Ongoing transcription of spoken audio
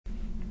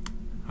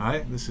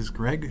Hi, this is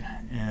Greg,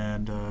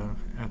 and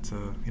at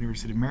the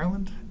University of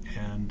Maryland,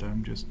 and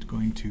I'm just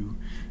going to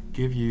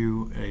give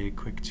you a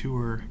quick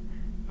tour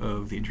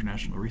of the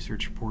International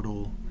Research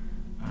Portal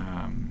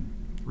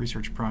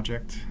research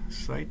project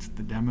site,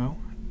 the demo,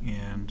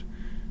 and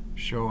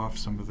show off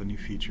some of the new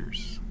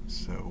features.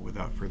 So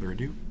without further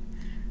ado,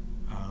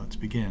 let's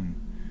begin.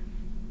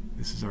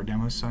 This is our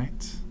demo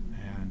site,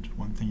 and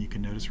one thing you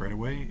can notice right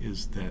away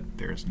is that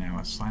there's now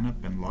a sign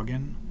up and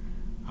login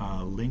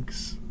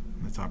links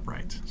in the top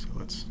right. So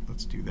let's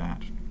do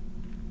that.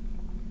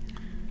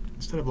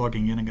 Instead of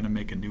logging in, I'm going to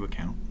make a new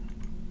account,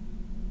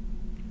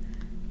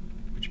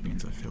 which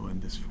means I fill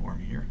in this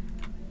form here.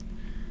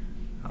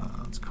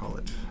 Let's call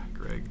it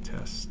Greg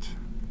Test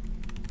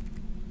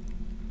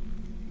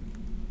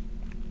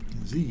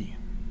Z.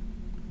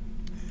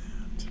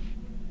 And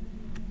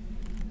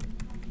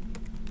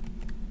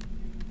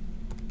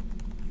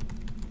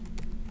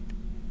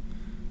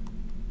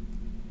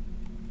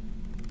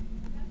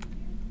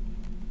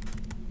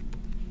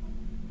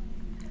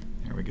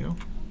there we go.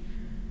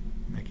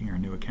 Making our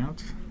new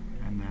account,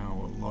 and now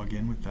we'll log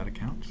in with that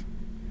account.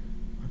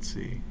 Let's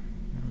see.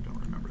 No, I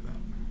don't remember that.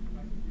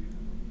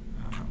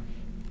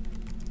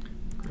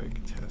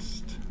 Greg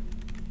Test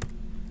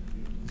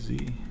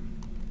Z.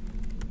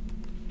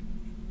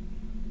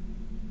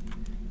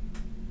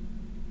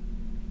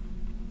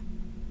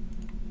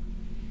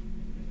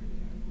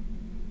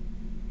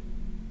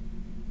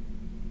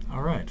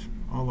 All right,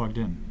 all logged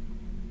in.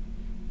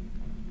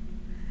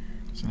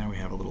 So now we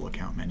have a little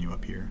account menu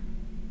up here.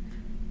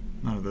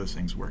 None of those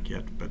things work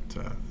yet, but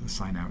the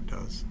sign out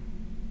does.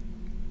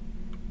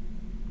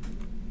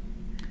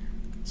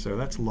 So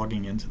that's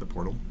logging into the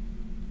portal.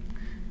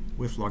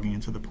 With logging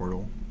into the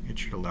portal, it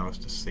should allow us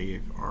to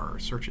save our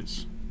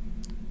searches,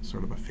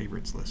 sort of a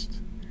favorites list.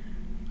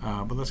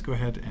 But let's go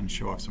ahead and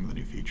show off some of the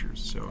new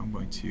features. So I'm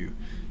going to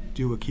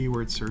do a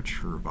keyword search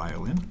for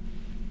violin,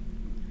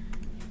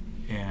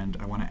 and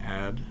I want to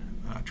add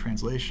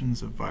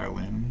translations of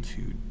violin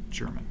to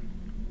German.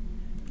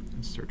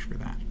 Let's search for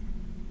that.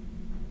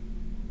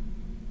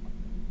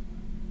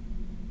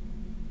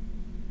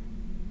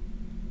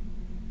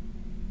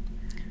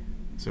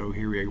 So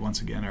here we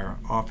once again are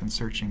off and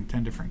searching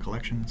 10 different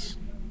collections,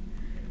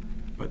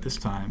 but this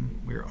time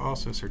we are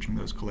also searching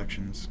those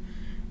collections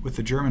with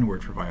the German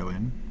word for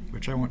violin,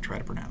 which I won't try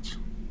to pronounce.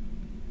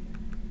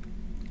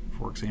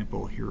 For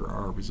example, here are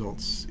our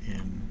results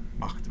in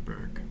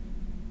Magdeburg.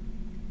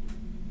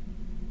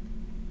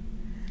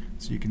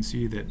 So you can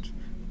see that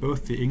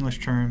both the English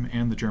term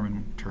and the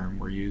German term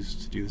were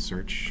used to do the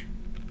search,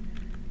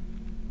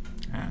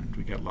 and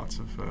we got lots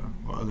of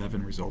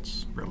 11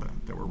 results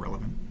that were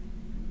relevant.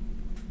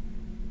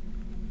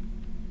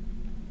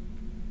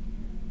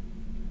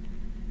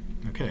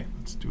 Okay,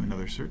 let's do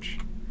another search.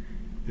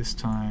 This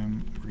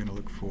time we're going to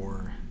look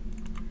for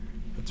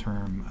the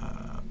term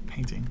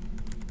painting,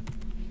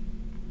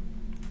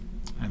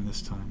 and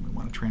this time we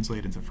want to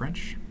translate into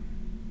French.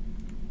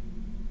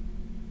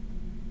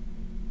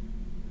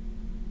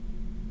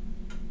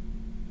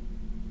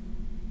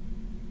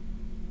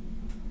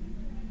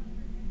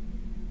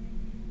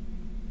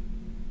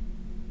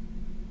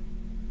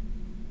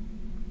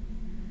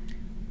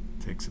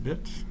 Takes a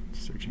bit,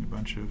 searching a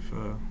bunch of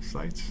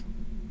sites.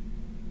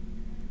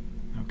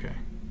 Okay.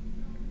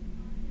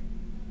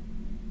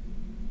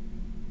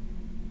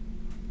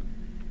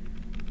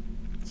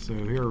 So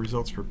here are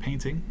results for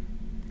painting.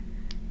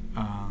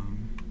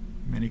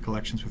 Many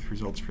collections with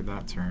results for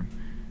that term.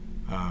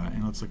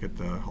 And let's look at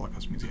the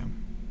Holocaust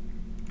Museum.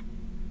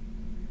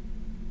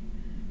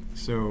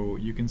 So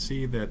you can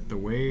see that the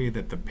way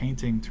that the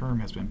painting term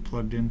has been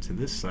plugged into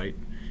this site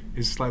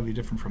is slightly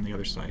different from the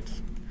other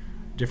sites.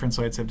 Different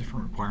sites have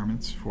different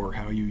requirements for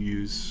how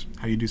you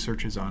do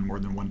searches on more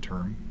than one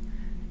term.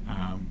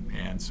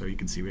 And so you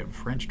can see we have a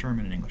French term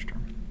and an English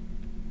term.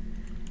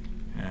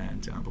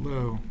 And down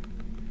below,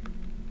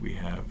 we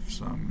have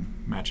some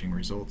matching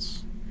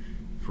results.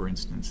 For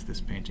instance,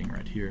 this painting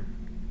right here.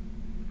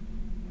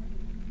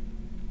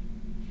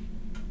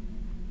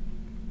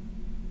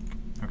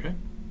 Okay,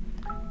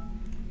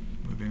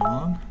 moving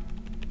along.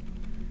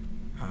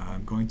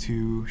 I'm going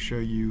to show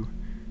you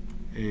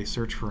a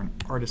search for an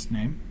artist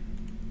name.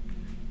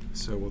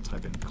 So we'll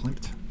type in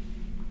Klimt.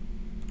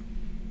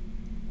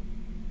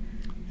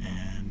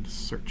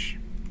 Search.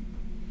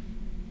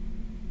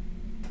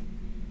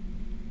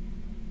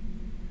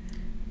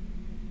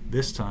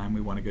 This time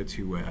we want to go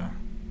to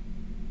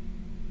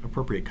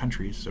appropriate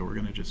countries, so we're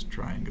going to just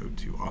try and go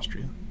to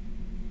Austria.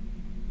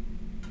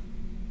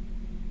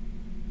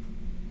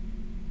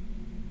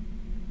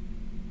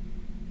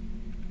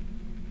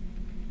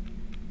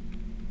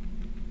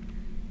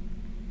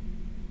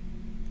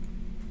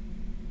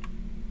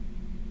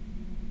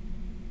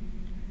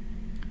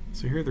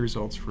 So here are the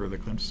results for the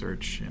Klimt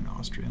search in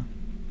Austria.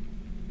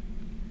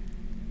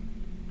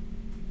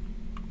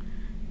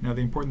 Now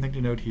the important thing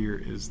to note here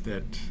is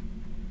that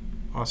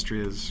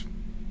Austria is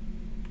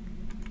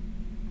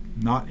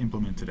not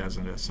implemented as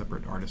a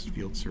separate artist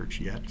field search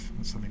yet.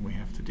 That's something we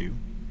have to do.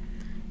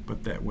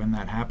 but that when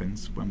that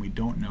happens, when we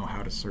don't know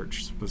how to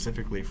search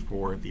specifically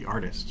for the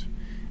artist,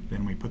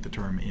 then we put the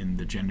term in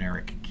the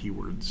generic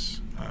keywords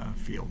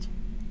field.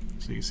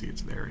 So you see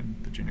it's there in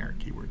the generic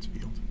keywords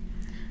field.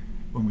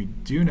 When we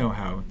do know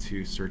how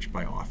to search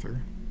by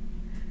author,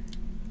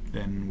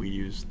 then we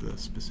use the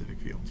specific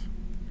field,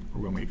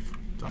 or when we've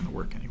done the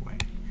work anyway.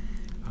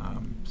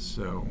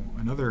 So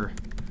another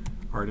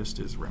artist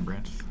is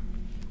Rembrandt.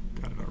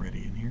 Got it already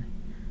in here.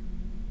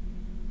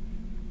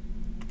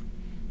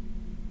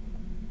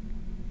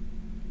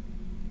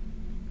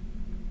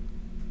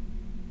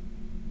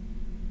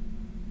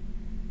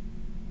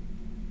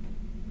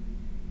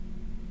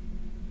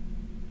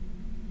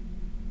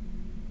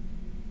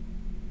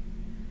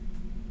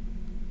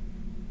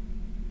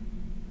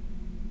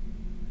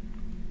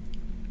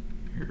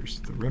 Here's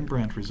the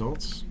Rembrandt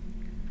results.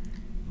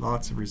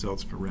 Lots of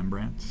results for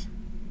Rembrandt.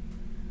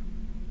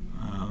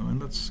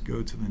 And let's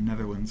go to the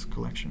Netherlands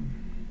collection.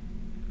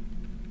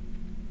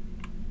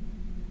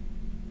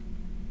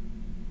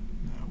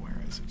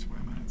 Where is it? Why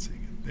am I not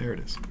seeing it? There it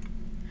is.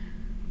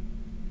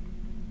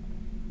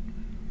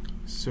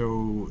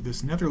 So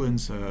this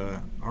Netherlands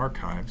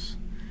archives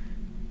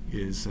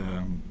is,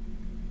 I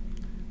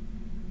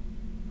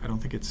don't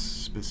think it's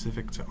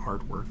specific to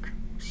artwork,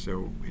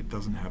 so it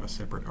doesn't have a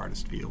separate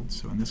artist field.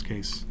 So in this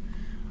case,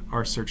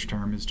 our search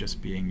term is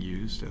just being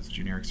used as a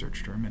generic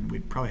search term, and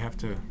we'd probably have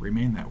to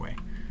remain that way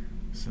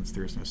since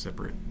there's no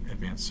separate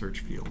advanced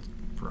search field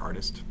for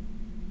artist.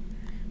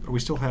 But we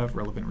still have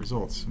relevant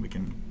results. We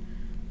can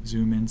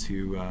zoom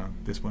into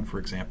this one, for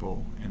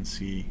example, and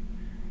see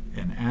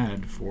an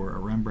ad for a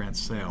Rembrandt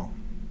sale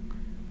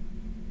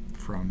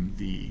from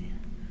the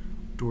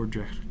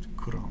Dordrecht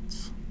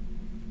Courant.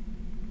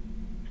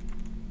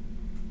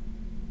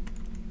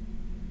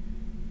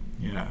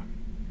 Yeah,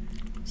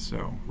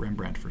 so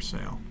Rembrandt for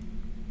sale.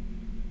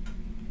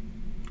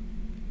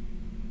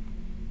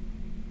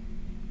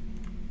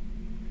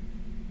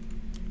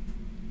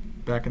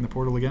 Back in the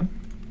portal again.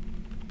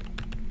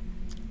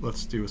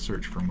 Let's do a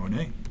search for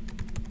Monet.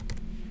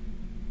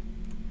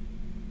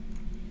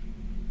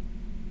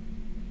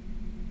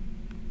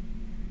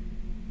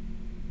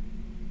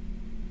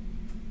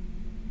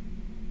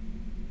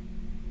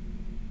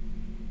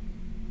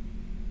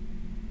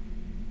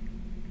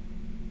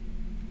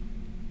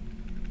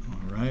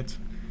 All right,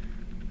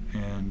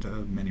 and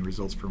many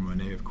results for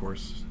Monet, of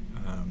course,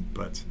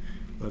 but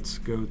let's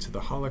go to the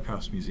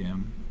Holocaust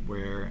Museum,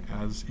 where,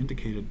 as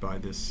indicated by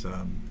this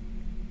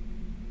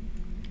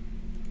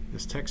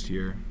this text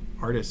here,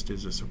 artist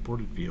is a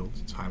supported field.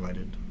 It's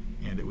highlighted,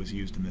 and it was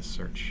used in this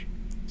search.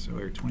 So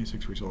there are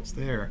 26 results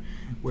there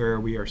where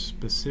we are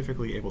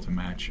specifically able to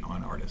match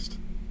on artist.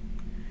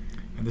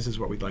 And this is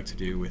what we'd like to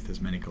do with as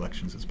many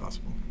collections as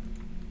possible.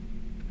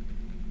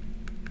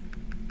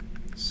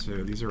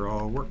 So these are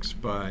all works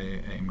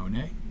by a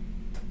Monet,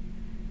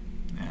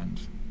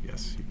 and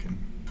yes, you can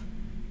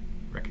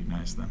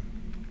recognize them.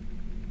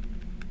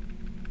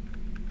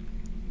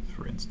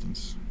 For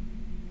instance,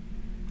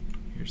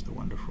 here's the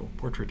wonderful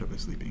portrait of a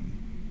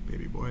sleeping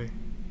baby boy.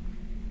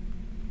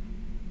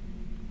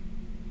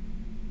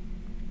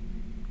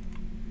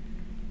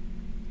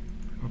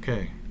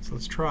 Okay, so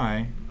let's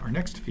try our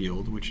next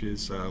field, which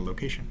is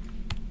location.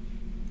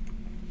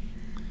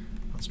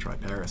 Let's try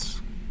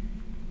Paris,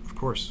 of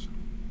course.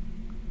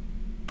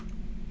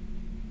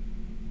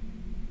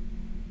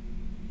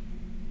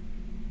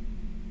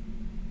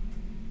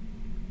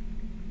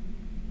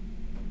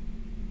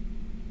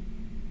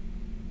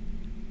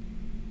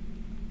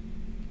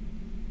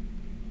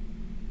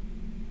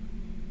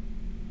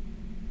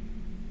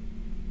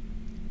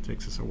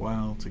 Takes us a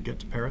while to get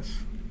to Paris.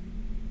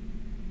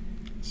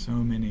 So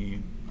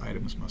many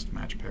items must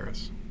match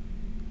Paris.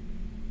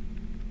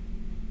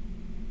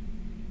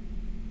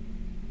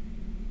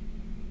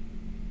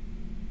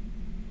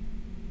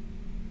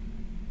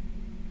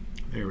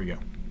 There we go.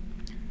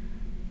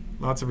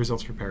 Lots of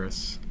results for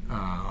Paris.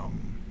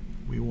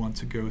 We want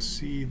to go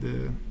see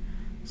the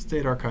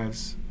State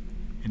Archives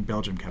in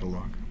Belgium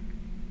catalog.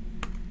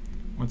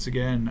 Once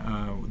again,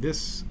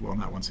 this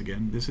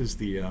is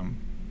the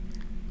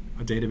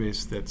a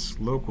database that's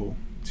local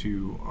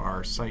to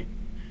our site.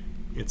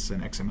 It's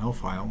an XML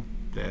file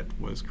that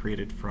was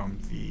created from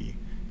the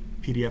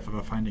PDF of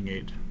a finding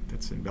aid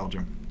that's in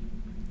Belgium.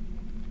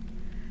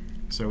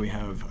 So we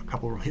have a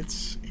couple of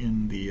hits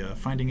in the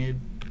finding aid,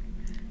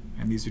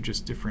 and these are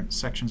just different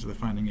sections of the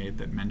finding aid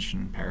that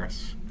mention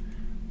Paris.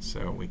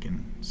 So we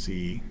can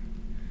see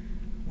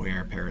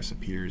where Paris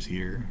appears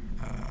here.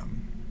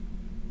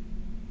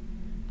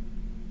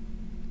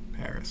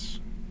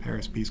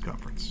 Paris Peace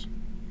Conference.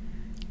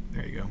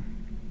 There you go.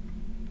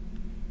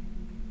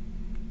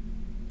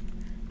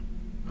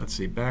 Let's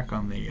see, back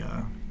on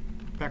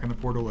the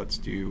portal, let's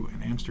do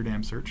an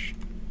Amsterdam search.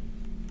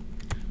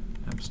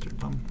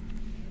 Amsterdam.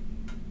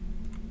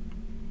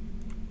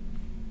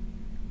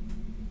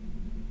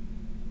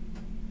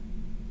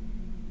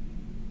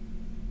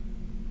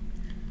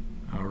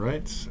 All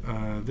right,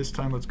 this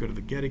time let's go to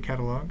the Getty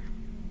catalog.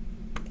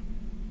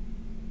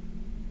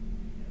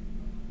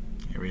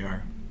 Here we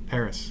are,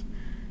 Paris.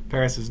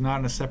 Paris is not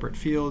in a separate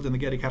field in the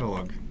Getty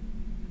catalog.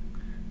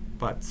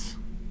 But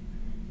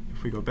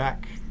if we go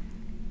back,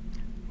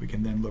 we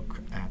can then look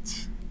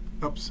at,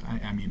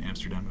 I mean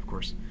Amsterdam, of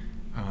course.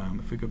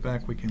 If we go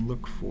back, we can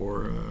look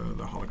for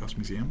the Holocaust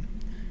Museum.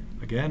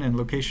 Again, and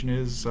location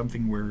is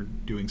something we're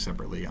doing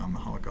separately on the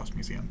Holocaust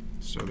Museum.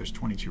 So there's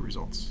 22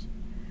 results.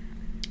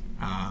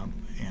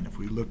 And if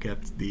we look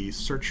at the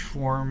search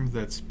form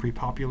that's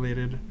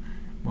pre-populated,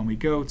 when we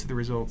go to the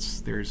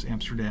results, there's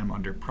Amsterdam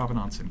under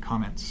provenance and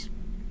comments,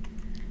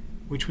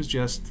 which was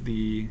just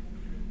the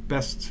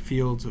best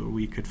field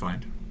we could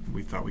find,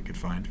 we thought we could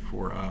find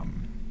for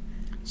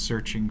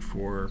searching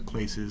for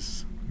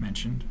places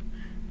mentioned.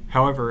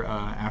 However,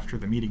 after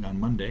the meeting on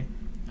Monday,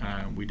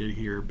 we did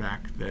hear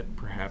back that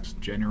perhaps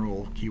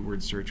general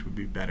keyword search would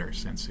be better,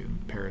 since in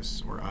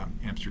Paris or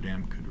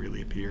Amsterdam could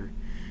really appear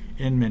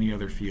in many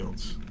other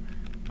fields.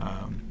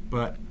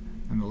 But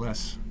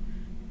nonetheless,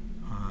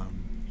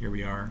 here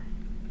we are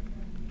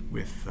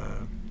with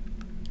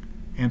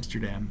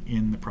Amsterdam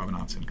in the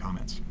provenance and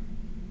comments,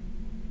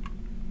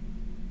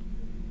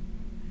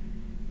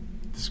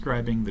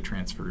 describing the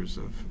transfers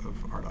of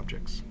art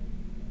objects.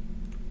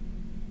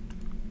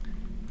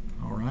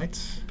 All right.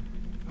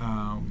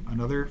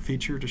 Another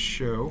feature to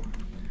show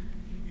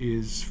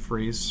is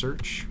phrase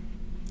search.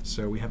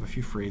 So we have a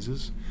few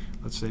phrases.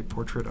 Let's say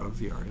portrait of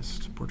the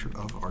artist, portrait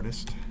of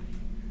artist.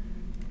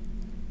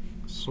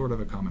 Sort of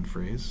a common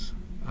phrase.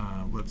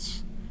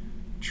 Let's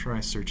try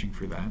searching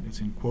for that. It's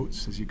in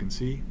quotes, as you can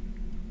see.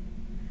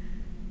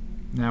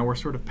 Now we're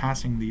sort of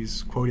passing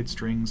these quoted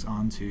strings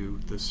onto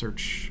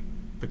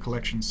the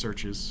collection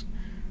searches,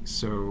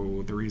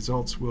 so the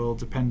results will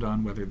depend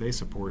on whether they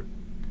support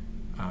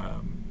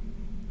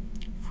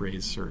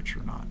phrase search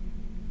or not.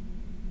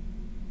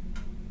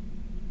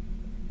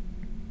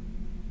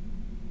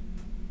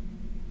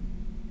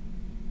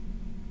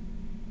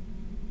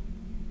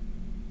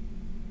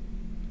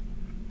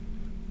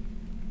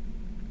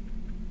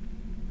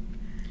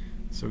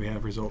 So we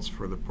have results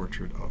for the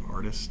portrait of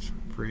artist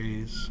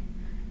phrase,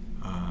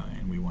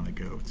 and we want to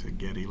go to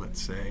Getty,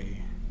 let's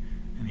say,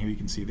 and here you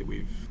can see that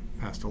we've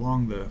passed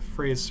along the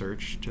phrase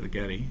search to the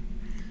Getty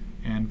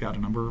and got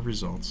a number of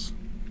results.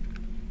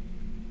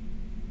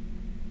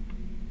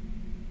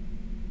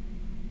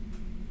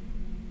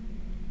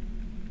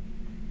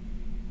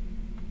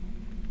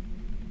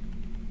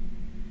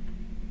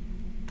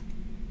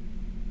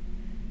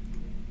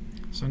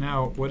 So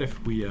now, what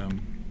if we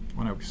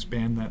want to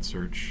expand that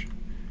search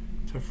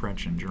to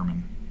French and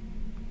German?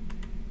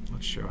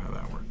 Let's show how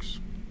that works.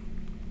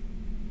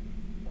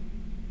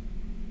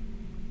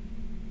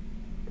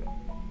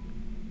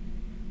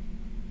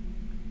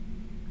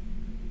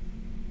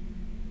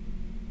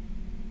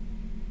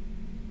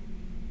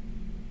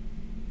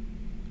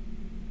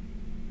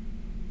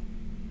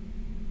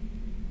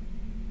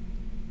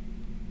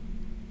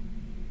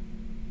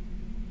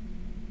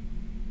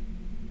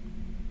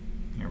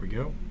 There we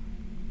go.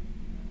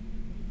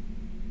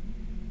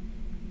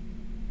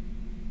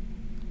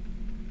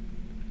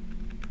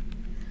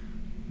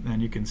 Then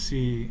you can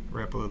see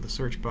right below the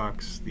search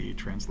box the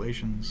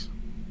translations,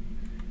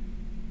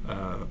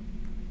 the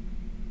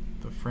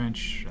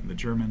French and the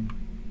German.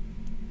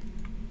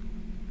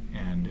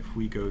 And if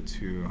we go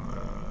to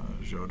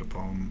Jeu de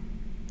Paume,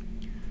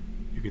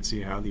 you can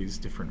see how these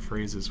different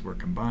phrases were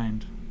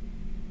combined.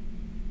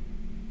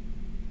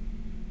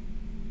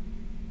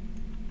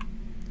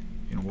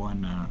 In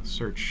one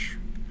search,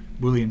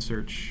 Boolean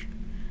search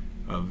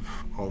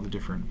of all the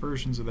different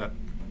versions of that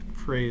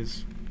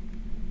phrase.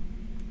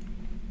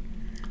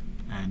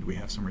 And we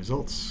have some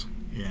results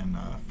in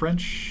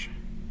French,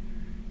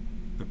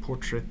 the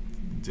portrait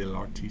de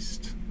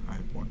l'artiste. I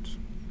won't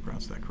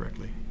pronounce that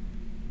correctly.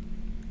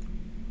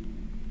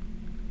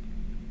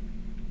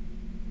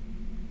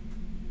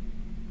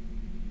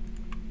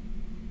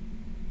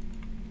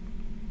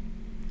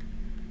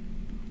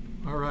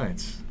 All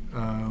right.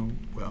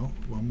 Well,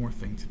 one more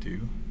thing to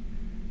do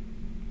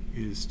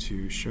is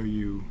to show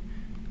you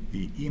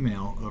the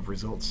email of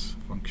results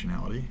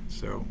functionality.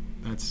 So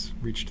that's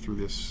reached through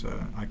this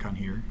icon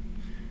here.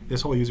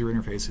 This whole user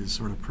interface is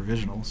sort of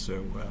provisional,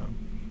 so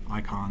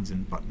icons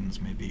and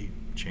buttons may be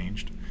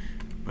changed,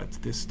 but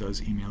this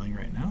does emailing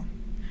right now.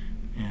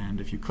 And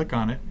if you click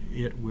on it,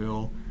 it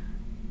will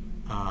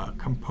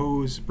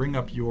bring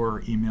up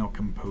your email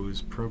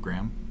compose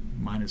program.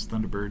 Mine is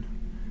Thunderbird.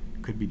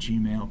 Could be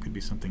Gmail, could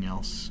be something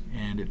else,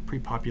 and it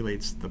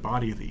pre-populates the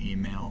body of the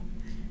email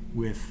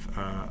with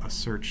a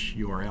search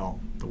URL,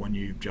 the one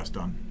you've just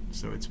done.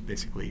 So it's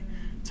basically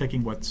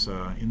taking what's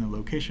in the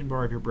location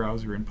bar of your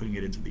browser and putting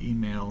it into the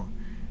email,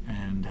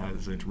 and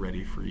has it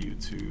ready for you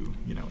to,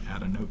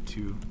 add a note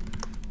to.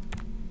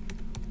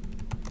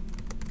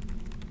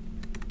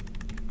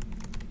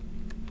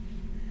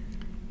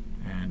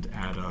 And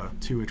add a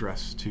to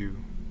address to.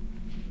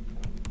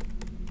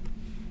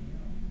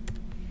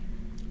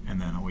 And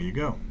then away you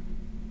go.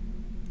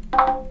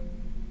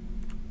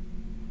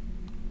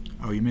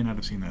 Oh, you may not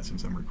have seen that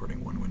since I'm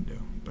recording one window.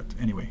 But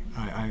anyway,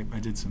 I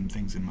did some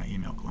things in my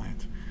email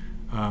client.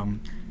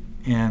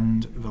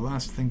 And the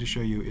last thing to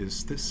show you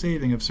is the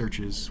saving of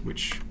searches,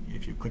 which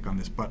if you click on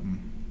this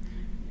button,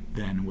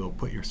 then we'll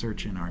put your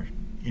search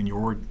in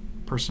your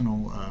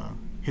personal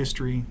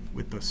history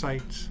with the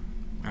site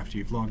after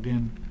you've logged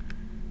in,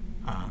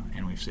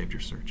 and we've saved your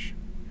search.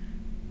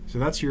 So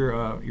that's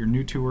your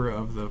new tour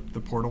of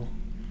the portal,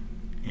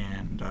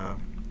 and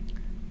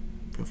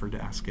feel free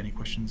to ask any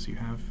questions you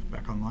have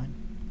back online.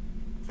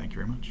 Thank you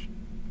very much.